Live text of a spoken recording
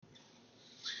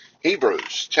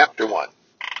Hebrews chapter 1.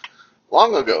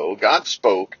 Long ago, God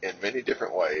spoke in many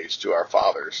different ways to our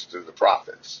fathers through the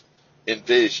prophets, in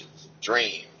visions,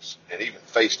 dreams, and even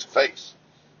face to face,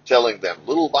 telling them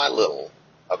little by little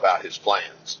about his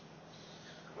plans.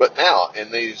 But now,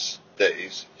 in these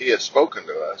days, he has spoken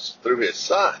to us through his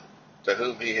Son, to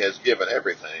whom he has given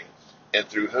everything, and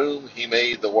through whom he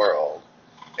made the world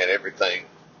and everything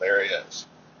there is.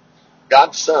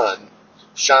 God's Son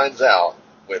shines out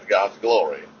with God's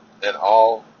glory, and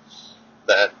all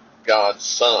that God's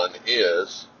Son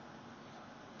is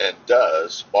and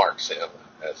does marks him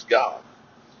as God.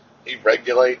 He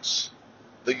regulates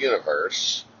the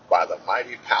universe by the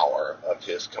mighty power of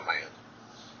his command.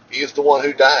 He is the one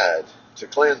who died to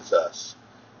cleanse us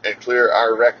and clear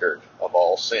our record of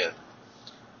all sin,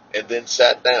 and then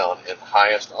sat down in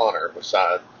highest honor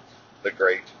beside the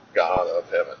great God of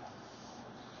heaven.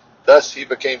 Thus he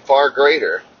became far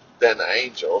greater than the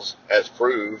angels, as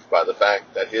proved by the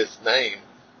fact that his name,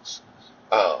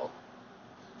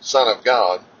 Son of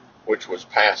God, which was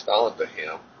passed on to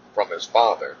him from his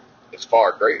Father, is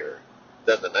far greater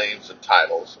than the names and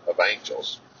titles of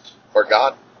angels. For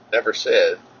God never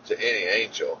said to any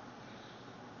angel,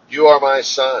 "You are my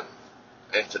son,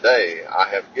 and today I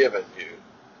have given you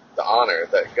the honor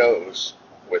that goes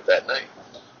with that name."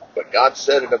 But God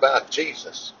said it about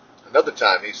Jesus. Another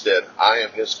time he said, "I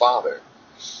am his Father,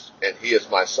 and he is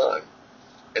my son."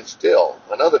 And still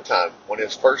another time, when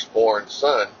his firstborn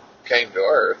son came to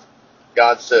earth,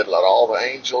 God said, "Let all the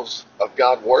angels of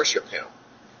God worship him."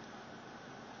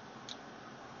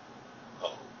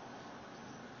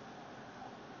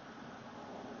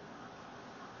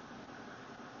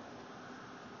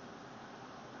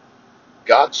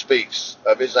 God speaks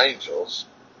of his angels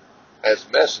as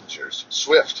messengers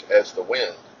swift as the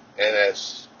wind, and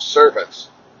as servants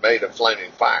made of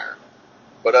flaming fire.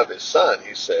 But of his Son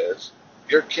he says,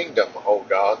 "Your kingdom, O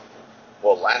God,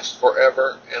 will last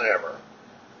forever and ever."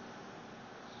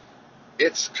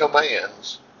 Its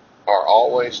commands are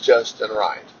always just and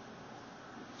right.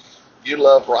 You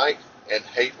love right and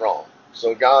hate wrong.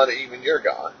 So God, even your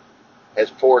God, has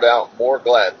poured out more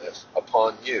gladness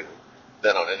upon you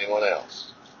than on anyone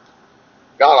else.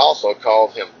 God also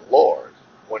called him Lord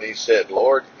when he said,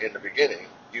 "Lord, in the beginning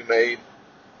you made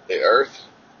the earth,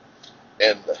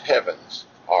 and the heavens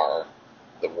are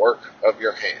the work of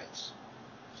your hands.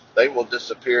 They will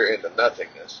disappear into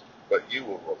nothingness, but you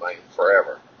will remain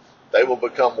forever. They will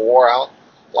become wore out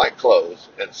like clothes,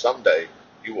 and someday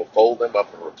you will fold them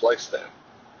up and replace them.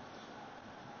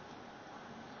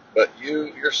 But you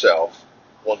yourself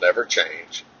will never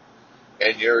change,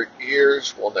 and your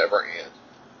years will never end."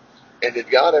 And did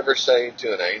God ever say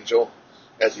to an angel,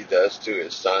 as he does to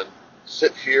his Son,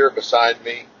 "Sit here beside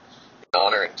me in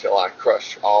honor until I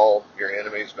crush all your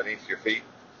enemies beneath your feet"?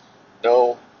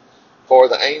 No, for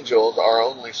the angels are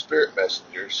only spirit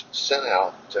messengers sent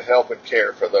out to help and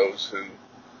care for those who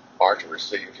are to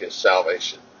receive his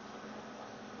salvation.